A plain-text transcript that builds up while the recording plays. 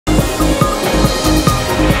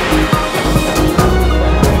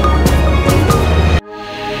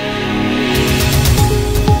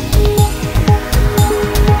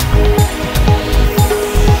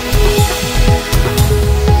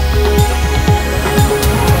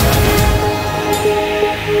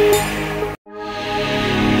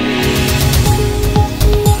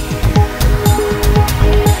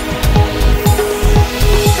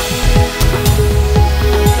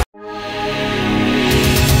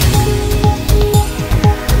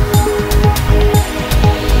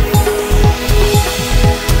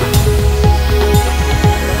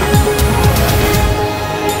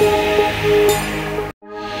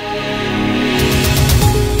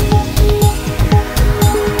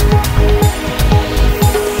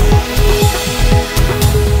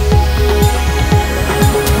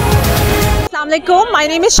My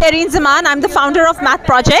name is Shereen Zaman. I'm the founder of Math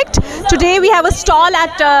Project. Today we have a stall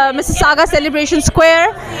at Mississauga Celebration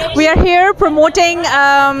Square. We are here promoting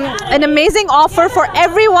an amazing offer for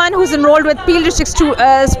everyone who's enrolled with Peel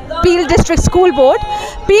District School Board.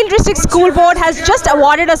 Peel District School Board has just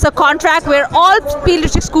awarded us a contract where all Peel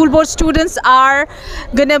District School Board students are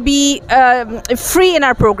gonna be free in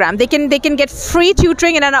our program. They can get free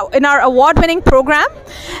tutoring in our award-winning program.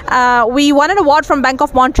 We won an award from Bank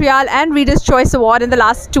of Montreal and Reader's Choice Award in the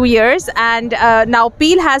last 2 years, and now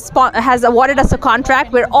Peel has awarded us a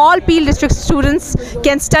contract where all Peel District students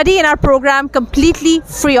can study in our program completely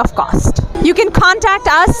free of cost. You can contact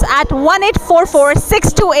us at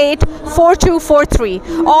 1844-628-4243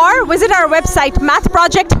 or visit our website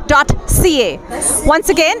mathproject.ca. Once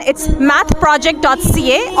again, it's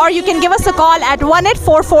mathproject.ca, or you can give us a call at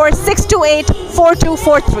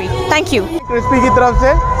 1844-628-4243. Thank you. Crispy की तरफ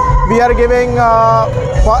से we are giving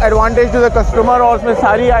advantage to the customer, और उसमें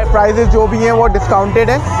सारी prices जो भी हैं वो discounted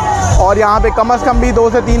हैं, और यहाँ पे कम से कम भी 2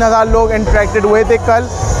 से 3 हज़ार लोग इंटरेक्टेड हुए थे कल,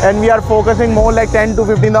 and we are focusing more like 10 to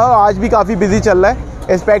 15 hours. आज भी काफ़ी busy चल रहा है.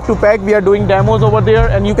 It's pack to pack. We are doing demos over there,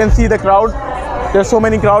 and you can see the crowd. There's so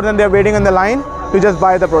many crowds, and they're waiting on the line to just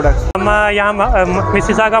buy the products. हम यहाँ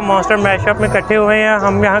Mississauga monster mashup में इकट्ठे हुए हैं.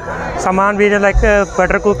 हम यहाँ सामान भी लाइक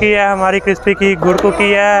बटर कुकी है, हमारी क्रिस्पी की, गुड़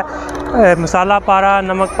कुकी है, मसाला पारा,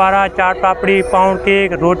 नमक पारा, चाट पापड़ी, पाउंड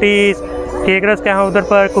केक, रोटी, केक रस्ट यहाँ उधर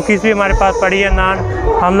पर, कुकीज़ भी हमारे पास पड़ी है, नान.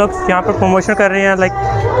 हम लोग यहाँ पर प्रमोशन कर रहे हैं like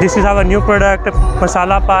this is our new product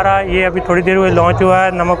मसाला पारा. ये अभी थोड़ी देर हुई लॉन्च हुआ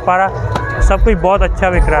है. नमक पारा सब कुछ बहुत अच्छा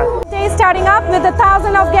बिक रहा है. Starting up with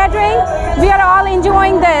 1,000 of gathering, we are all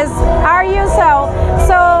enjoying this. How are you?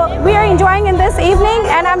 So we are enjoying in this evening,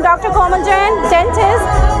 and I'm Dr. Komal Jain, dentist.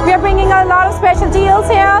 We are bringing a lot of special deals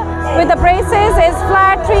here. With the braces, is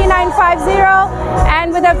flat 3950, and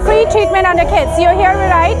with a free treatment on the kids. You hear me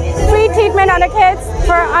right? Free treatment on the kids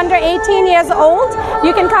for under 18 years old.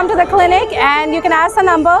 You can come to the clinic and you can ask the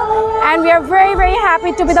number, and we are very, very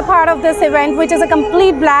happy to be the part of this event, which is a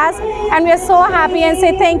complete blast, and we are so happy and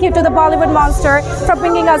say thank you to the Bollywood Monster for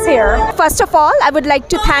bringing us here. First of all, I would like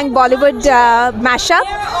to thank Bollywood Mashup,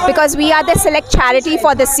 because we are the select charity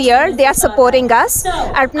for this year. They are supporting us.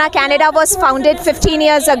 Arpana Canada was founded 15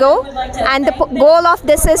 years ago, and the goal of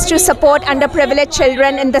this is to support underprivileged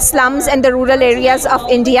children in the slums and the rural areas of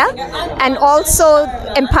India, and also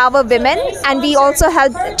empower women, and we also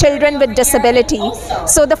help children with disability.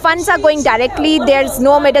 So the funds are going directly. There's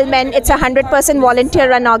no middlemen. It's a 100% volunteer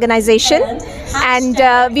run organization, and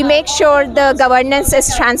we make sure the governance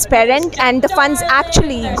is transparent and the funds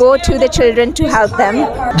actually go to the children to help them.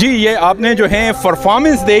 जी, ये आपने जो है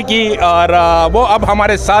performance देखी, और वो अब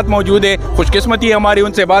हमारे साथ मौजूद है. खुशकिस्मती हमारी,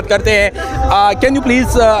 उनसे बात करते हैं. Can you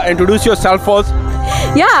please introduce yourself first?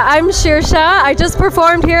 Yeah, I'm Shirsha. I just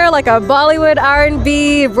performed here like a Bollywood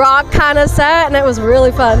R&B rock kind of set, and it was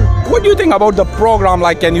really fun. What do you think about the program?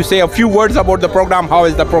 Like, can you say a few words about the program? How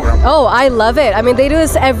is the program? Oh, I love it. I mean, they do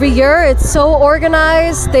this every year. It's so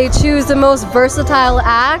organized. They choose the most versatile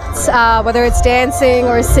acts, whether it's dancing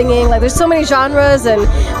or singing. Like, there's so many genres, and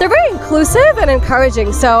they're very inclusive and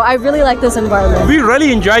encouraging. So I really like this environment. We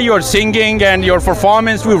really enjoy your singing and your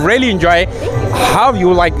performance. We really enjoy. How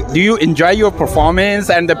you like? Do you enjoy your performance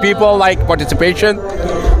and the people like participation?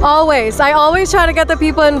 Always. I always try to get the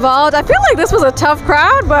people involved. I feel like this was a tough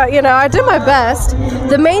crowd, but you know, I did my best.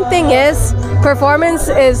 The main thing is performance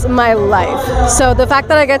is my life. So the fact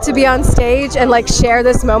that I get to be on stage and like share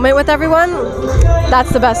this moment with everyone,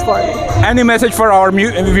 that's the best for me. Any message for our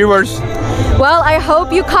viewers? Well, I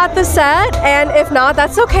hope you caught the set, and if not,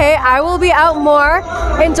 that's okay. I will be out more.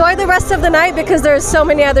 Enjoy the rest of the night, because there's so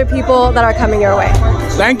many other people that are coming your way.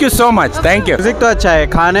 Thank you so much. Thank you. Music तो अच्छा है,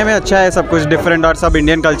 खाने में अच्छा है, सब कुछ different, और सब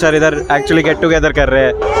इंडियन कल्चर इधर एक्चुअली गेट टुगेदर कर रहे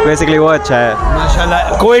हैं. बेसिकली वो अच्छा है.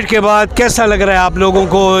 माशाल्लाह. कोविड के बाद कैसा लग रहा है आप लोगों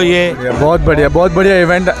को? ये बहुत बढ़िया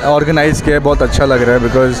इवेंट ऑर्गेनाइज किया है. बहुत अच्छा लग रहा है,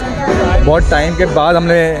 बिकॉज बहुत टाइम के बाद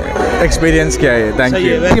हमने एक्सपीरियंस किया है. Thank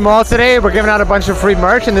you. Today we're giving out a bunch of free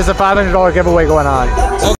merch, and there's a $500 giveaway going on.